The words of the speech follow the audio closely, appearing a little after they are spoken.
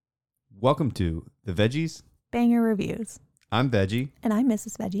Welcome to the Veggys. Banger Reviews. I'm Veggie. And I'm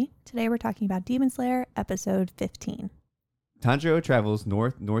Mrs. Veggie. Today we're talking about Demon Slayer, episode 15. Tanjiro travels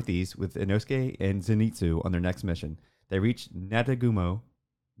northeast with Inosuke and Zenitsu on their next mission. They reach Natagumo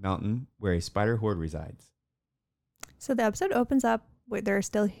Mountain, where a spider horde resides. So the episode opens up where they're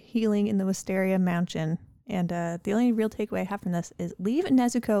still healing in the Wisteria Mansion. And the only real takeaway I have from this is leave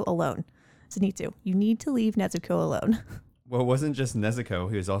Nezuko alone. Zenitsu, you need to leave Nezuko alone. Well, it wasn't just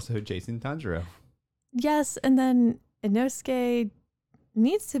Nezuko. He was also chasing Tanjiro. Yes, and then Inosuke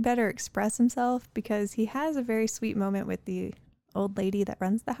needs to better express himself because he has a very sweet moment with the old lady that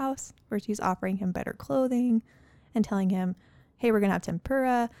runs the house where she's offering him better clothing and telling him, hey, we're going to have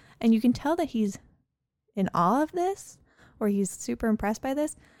tempura. And you can tell that he's in awe of this or he's super impressed by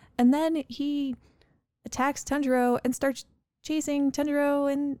this. And then he attacks Tanjiro and starts chasing Tanjiro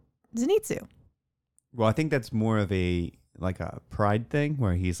and Zenitsu. Well, I think that's more of a pride thing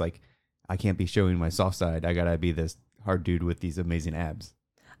where he's like, I can't be showing my soft side. I gotta be this hard dude with these amazing abs.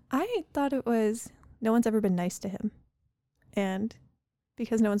 I thought it was no one's ever been nice to him. And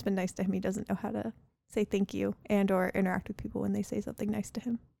because no one's been nice to him, he doesn't know how to say thank you and or interact with people when they say something nice to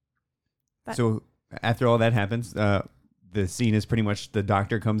him. But so after all that happens, the scene is pretty much the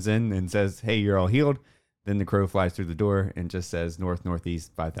doctor comes in and says, hey, you're all healed. Then the crow flies through the door and just says north,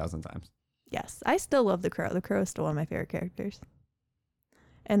 northeast 5,000 times. yes, I still love the crow. The crow is still one of my favorite characters.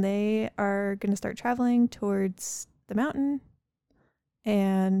 And they are going to start traveling towards the mountain.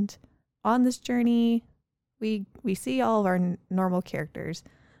 And on this journey, we see all of our normal characters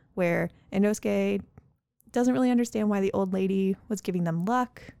where Inosuke doesn't really understand why the old lady was giving them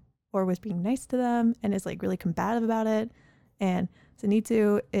luck or was being nice to them and is like really combative about it. And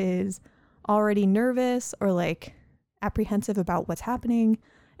Zenitsu is already nervous or like apprehensive about what's happening.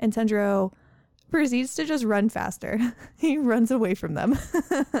 And Tanjiro proceeds to just run faster. He runs away from them.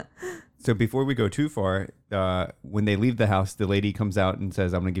 So before we go too far, when they leave the house, the lady comes out and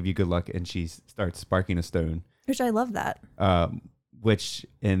says, I'm going to give you good luck. And she starts sparking a stone. Which I love that. Which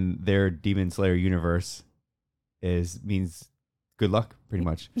in their Demon Slayer universe means good luck, pretty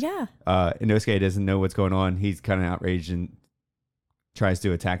much. Yeah. Inosuke doesn't know what's going on. He's kind of outraged and tries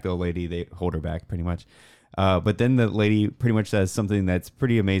to attack the old lady. They hold her back pretty much. But then the lady pretty much says something that's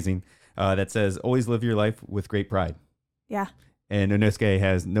pretty amazing. That says, always live your life with great pride. Yeah. And Inosuke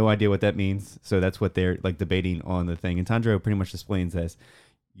has no idea what that means. So that's what they're like debating on the thing. And Tanjiro pretty much explains as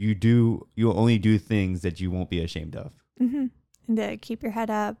you'll only do things that you won't be ashamed of. Mm-hmm. And to keep your head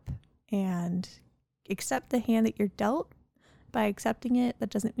up and accept the hand that you're dealt. By accepting it,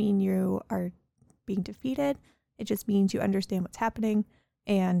 that doesn't mean you are being defeated. It just means you understand what's happening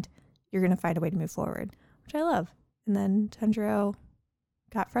and you're going to find a way to move forward, which I love. And then Tanjiro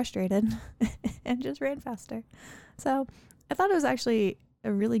got frustrated and just ran faster. So I thought it was actually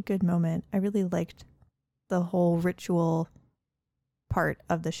a really good moment. I really liked the whole ritual part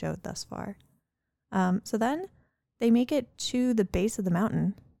of the show thus far. So then they make it to the base of the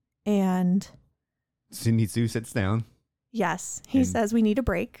mountain and Zenitsu sits down. Yes, he says we need a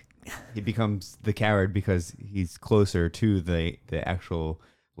break. He becomes the coward because he's closer to the actual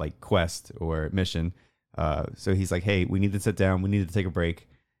like quest or mission. So he's like, hey, we need to sit down. We need to take a break.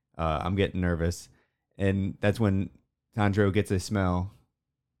 I'm getting nervous. And that's when Tanjiro gets a smell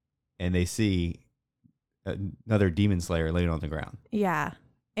and they see another demon slayer laying on the ground. Yeah.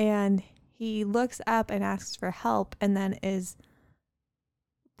 And he looks up and asks for help and then is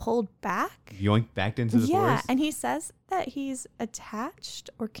pulled back. Yoinked back into the forest? And he says that he's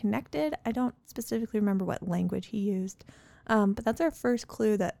attached or connected. I don't specifically remember what language he used. But that's our first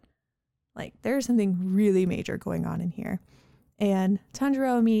clue that like there's something really major going on in here. And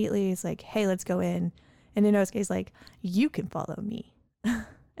Tanjiro immediately is like, hey, let's go in. And Inosuke's like, you can follow me.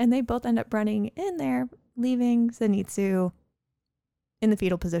 And they both end up running in there, leaving Zenitsu in the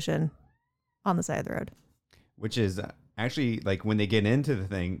fetal position on the side of the road. Which is actually like when they get into the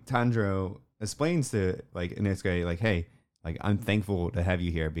thing, Tanjiro explains to like Inosuke, like, hey, like I'm thankful to have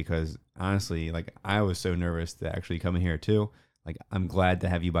you here because honestly, like I was so nervous to actually come in here too. Like, I'm glad to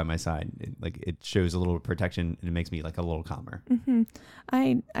have you by my side. It shows a little protection and it makes me like a little calmer. Mm-hmm.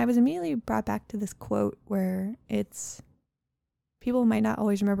 I was immediately brought back to this quote where it's people might not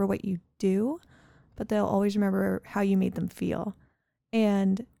always remember what you do, but they'll always remember how you made them feel.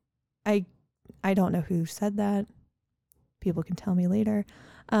 And I don't know who said that. People can tell me later.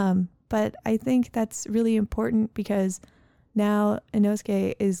 But I think that's really important because now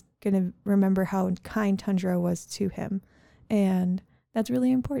Inosuke is going to remember how kind Tanjiro was to him. And that's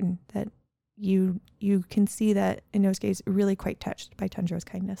really important that you can see that Inosuke is really quite touched by Tanjiro's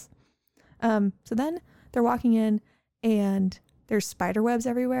kindness. So then they're walking in and There's spider webs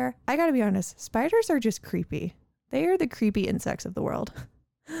everywhere. I gotta be honest, spiders are just creepy. They are the creepy insects of the world.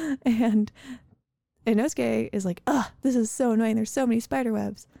 And Inosuke is like, ugh, this is so annoying. There's so many spider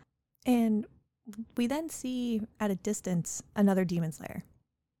webs. And we then see at a distance another demon slayer.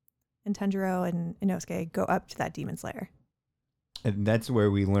 And Tanjiro and Inosuke go up to that demon slayer. And that's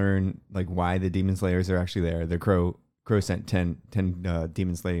where we learn like why the demon slayers are actually there. The crow sent 10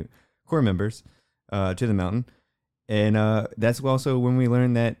 demon slayer core members to the mountain. And that's also when we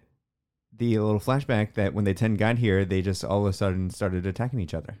learn that the little flashback that when the 10 got here, they just all of a sudden started attacking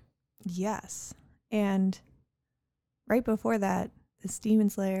each other. Yes. And right before that, this demon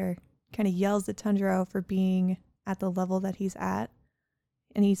slayer kind of yells at Tanjiro for being at the level that he's at.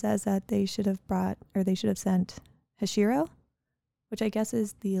 And he says that they should have sent Hashiro, which I guess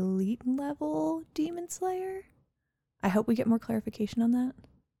is the elite level demon slayer. I hope we get more clarification on that.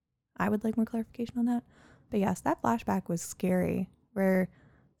 I would like more clarification on that. But yes, that flashback was scary, where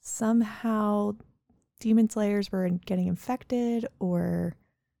somehow demon slayers were getting infected or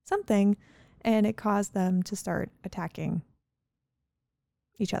something, and it caused them to start attacking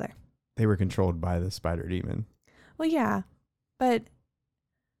each other. They were controlled by the spider demon. Well, yeah, but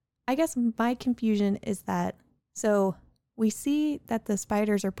I guess my confusion is that, so we see that the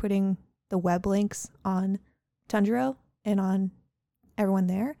spiders are putting the web links on Tanjiro and on everyone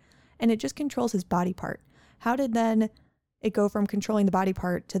there, and it just controls his body part. How did then it go from controlling the body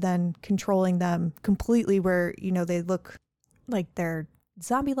part to then controlling them completely, where, you know, they look like they're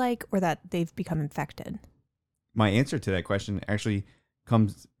zombie-like or that they've become infected? My answer to that question actually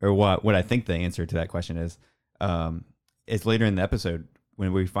comes, or what I think the answer to that question is later in the episode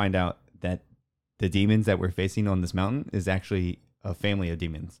when we find out that the demons that we're facing on this mountain is actually a family of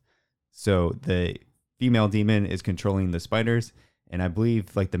demons. So the female demon is controlling the spiders, and I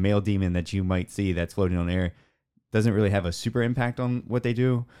believe like the male demon that you might see that's floating on air doesn't really have a super impact on what they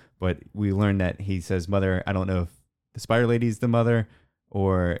do, but we learn that he says mother. I don't know if the spider lady's the mother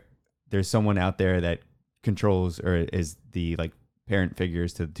or there's someone out there that controls or is the like parent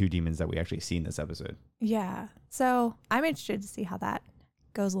figures to the two demons that we actually see in this episode. Yeah. So I'm interested to see how that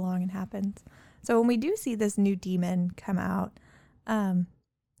goes along and happens. So when we do see this new demon come out,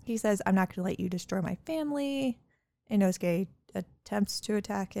 he says, I'm not going to let you destroy my family. Inosuke attempts to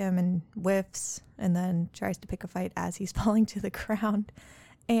attack him and whiffs and then tries to pick a fight as he's falling to the ground.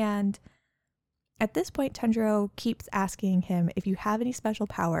 And at this point, Tanjiro keeps asking him, if you have any special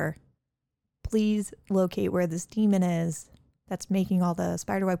power, please locate where this demon is that's making all the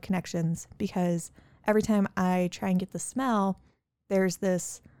spiderweb connections, because every time I try and get the smell, there's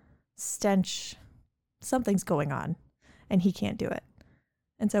this stench, something's going on, and he can't do it.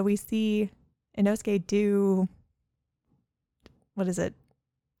 And so we see Inosuke do, what is it?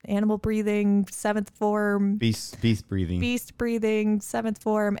 Animal breathing, seventh form. Beast breathing. Beast breathing, seventh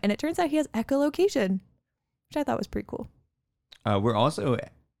form. And it turns out he has echolocation, which I thought was pretty cool. We're also,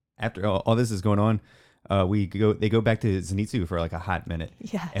 after all this is going on, they go back to Zenitsu for like a hot minute.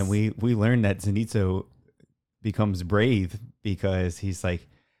 Yes. And we learn that Zenitsu becomes brave because he's like,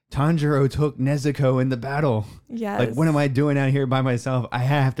 Tanjiro took Nezuko in the battle. Yes. Like, what am I doing out here by myself? I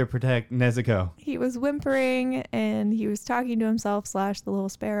have to protect Nezuko. He was whimpering and he was talking to himself / the little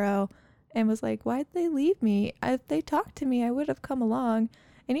sparrow and was like, why'd they leave me? If they talked to me, I would have come along.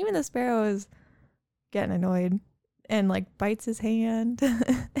 And even the sparrow is getting annoyed and like bites his hand.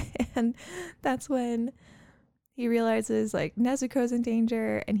 And that's when he realizes like Nezuko's in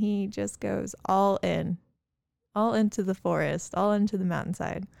danger, and he just goes all into the forest, all into the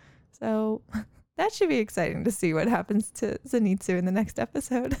mountainside. So that should be exciting to see what happens to Zenitsu in the next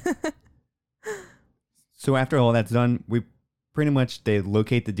episode. So after all that's done, they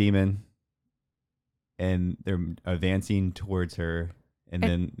locate the demon and they're advancing towards her, and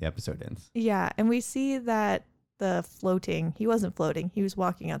then the episode ends. Yeah, and we see that the floating, he wasn't floating, he was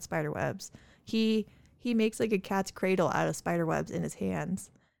walking on spider webs. He makes like a cat's cradle out of spider webs in his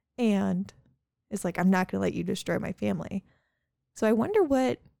hands, and it's like, I'm not going to let you destroy my family. So I wonder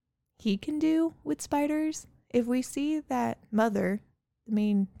what he can do with spiders. If we see that Mother, the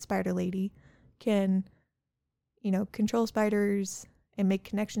main spider lady, can, control spiders and make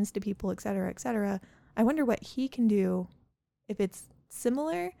connections to people, etc., etc., I wonder what he can do, if it's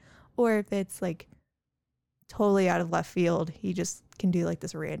similar or if it's like totally out of left field. He just can do like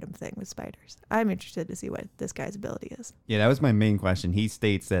this random thing with spiders. I'm interested to see what this guy's ability is. Yeah, that was my main question. He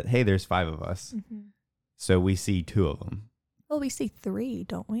states that, hey, there's 5 of us. Mm-hmm. So we see 2 of them. Well, we see 3,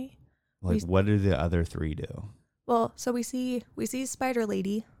 don't we? Like, what do the other 3 do? Well, so we see Spider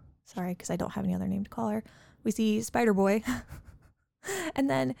Lady. Sorry, because I don't have any other name to call her. We see Spider Boy. And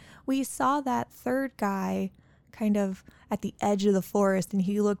then we saw that third guy kind of at the edge of the forest, and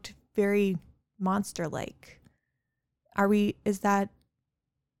he looked very monster-like. Is that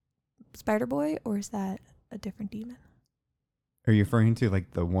Spider Boy, or is that a different demon? Are you referring to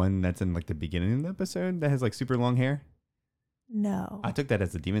like the one that's in like the beginning of the episode that has like super long hair? No. I took that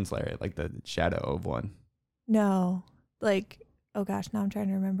as the Demon Slayer, like the shadow of one. No. Like, oh gosh, now I'm trying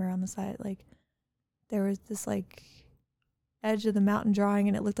to remember on the side. Like, there was this like edge of the mountain drawing,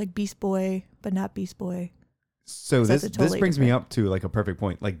 and it looked like Beast Boy, but not Beast Boy. So this brings me up to like a perfect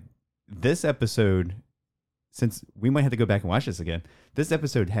point. Like this episode, since we might have to go back and watch this again, this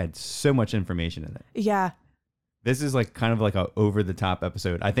episode had so much information in it. Yeah. This is like kind of like a over the top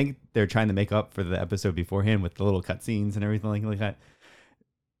episode. I think they're trying to make up for the episode beforehand with the little cutscenes and everything like that.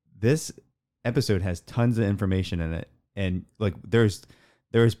 This episode has tons of information in it, and like there's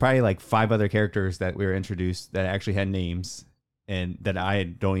probably like 5 other characters that we were introduced that actually had names and that I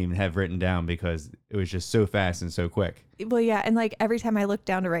don't even have written down because it was just so fast and so quick. Well, yeah, and like every time I looked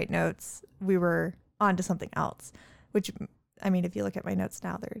down to write notes, we were on to something else, which, I mean, if you look at my notes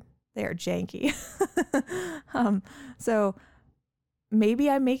now, they are janky. So maybe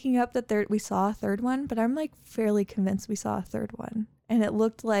I'm making up that we saw a third one, but I'm like fairly convinced we saw a third one, and it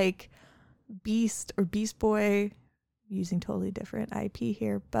looked like Beast or Beast Boy, using totally different IP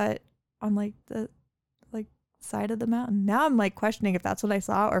here, but on like the side of the mountain. Now I'm like questioning if that's what I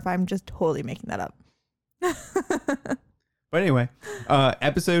saw or if I'm just totally making that up. But anyway,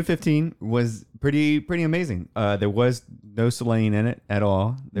 episode 15 was pretty amazing. There was no slaying in it at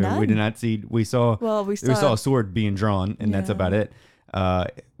all. We did not see. We saw a sword being drawn, and that's about it.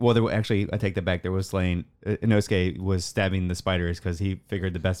 Well, I take that back. There was slaying. Inosuke was stabbing the spiders because he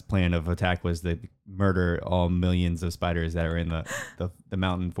figured the best plan of attack was to murder all millions of spiders that are in the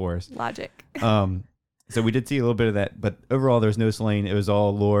mountain forest. Logic. So we did see a little bit of that, but overall, there's no slaying. It was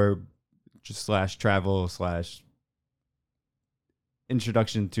all lore / travel /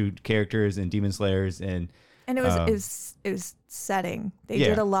 introduction to characters and demon slayers, and it was setting. They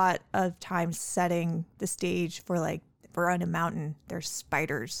did a lot of time setting the stage for like we're on a mountain. There's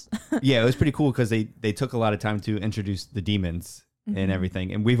spiders. Yeah, it was pretty cool because they took a lot of time to introduce the demons and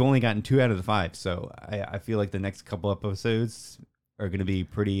everything, and we've only gotten 2 out of the 5. So I feel like the next couple episodes are going to be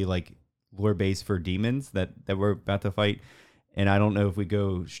pretty like lore based for demons that we're about to fight, and I don't know if we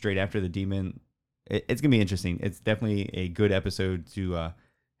go straight after the demon. It's gonna be interesting. It's definitely a good episode to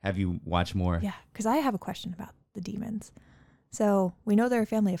have you watch more. Yeah, because I have a question about the demons. So we know they're a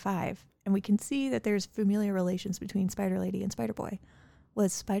family of 5, and we can see that there's familiar relations between Spider Lady and Spider Boy.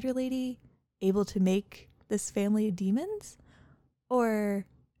 Was Spider Lady able to make this family of demons, or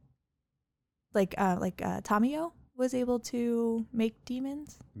like Tamio was able to make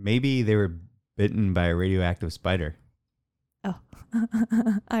demons? Maybe they were bitten by a radioactive spider. Oh,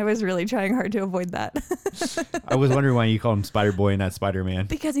 I was really trying hard to avoid that. I was wondering why you call him Spider Boy and not Spider Man.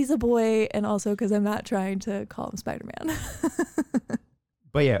 Because he's a boy, and also because I'm not trying to call him Spider Man.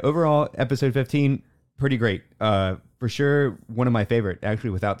 But yeah, overall, episode 15, pretty great. For sure, one of my favorite, actually,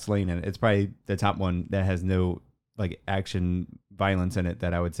 without slaying in it. It's probably the top one that has no like action violence in it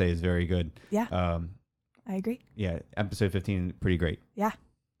that I would say is very good. Yeah. I agree. Yeah, episode 15, pretty great. Yeah.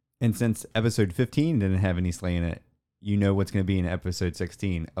 And since episode 15 didn't have any slaying in it, you know what's going to be in episode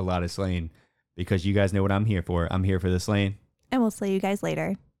 16, a lot of slaying, because you guys know what I'm here for. I'm here for the slaying. And we'll slay you guys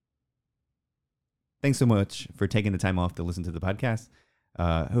later. Thanks so much for taking the time off to listen to the podcast.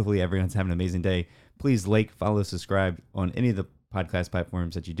 Hopefully everyone's having an amazing day. Please like, follow, subscribe on any of the podcast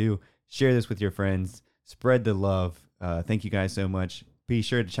platforms that you do. Share this with your friends. Spread the love. Thank you guys so much. Be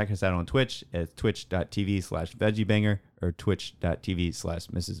sure to check us out on Twitch at twitch.tv/veggiebanger or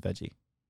twitch.tv/Mrs. Veggie.